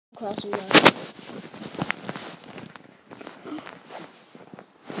Crossy Road.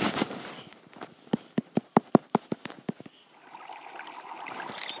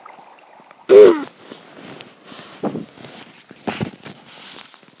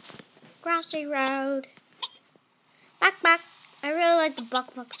 Crossy Road. Buck buck. I really like the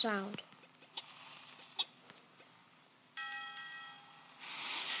buck buck sound.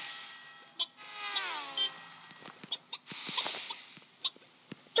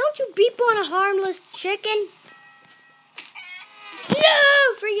 Don't you beep on a harmless chicken?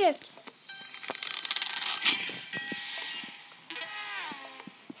 No! Free gift.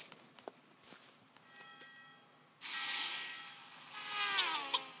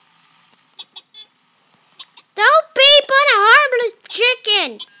 Don't beep on a harmless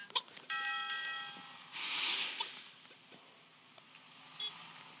chicken.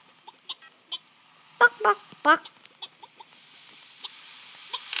 Buck buck buck.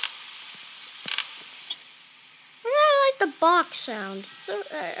 I really like the box sound. So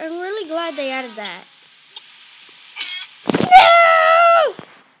I'm really glad they added that. No!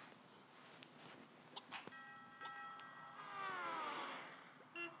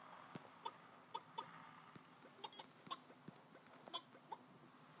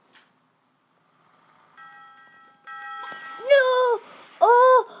 No!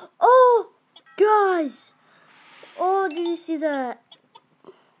 Oh, guys! Oh, did you see that?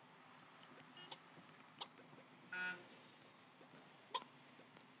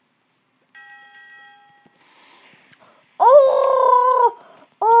 Oh,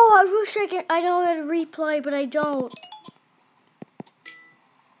 I wish I know how to replay, but I don't.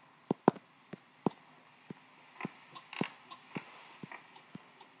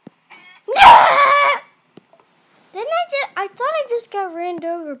 I thought I just got ran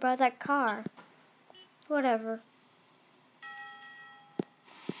over by that car. Whatever.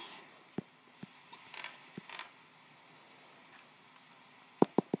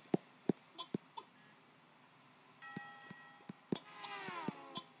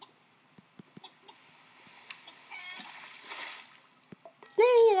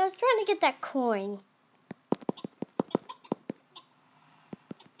 Dang it, I was trying to get that coin.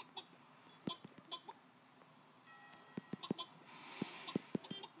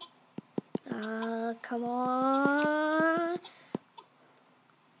 Come on.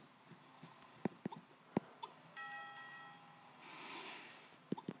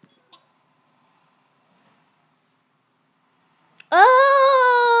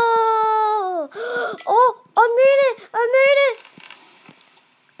 Oh, I made it.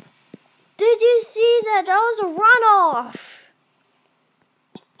 Did you see that? That was a runoff.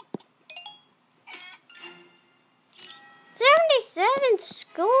 '77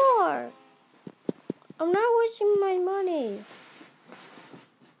 score. I'm not wasting my money.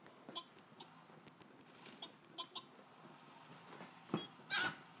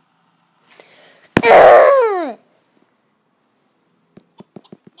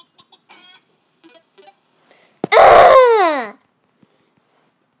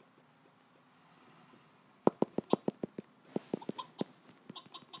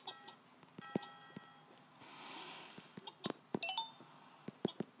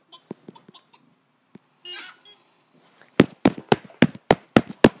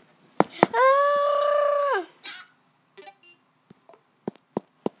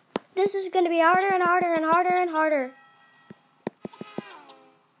 This is going to be harder and harder and harder and harder.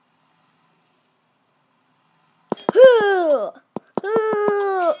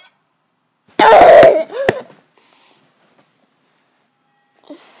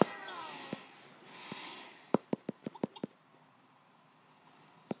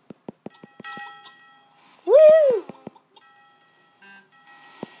 Woo!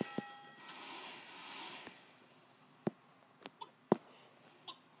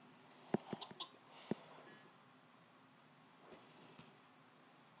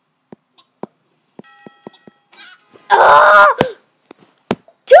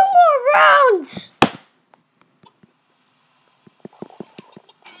 Two more rounds!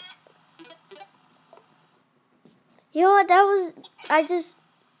 You know what, I just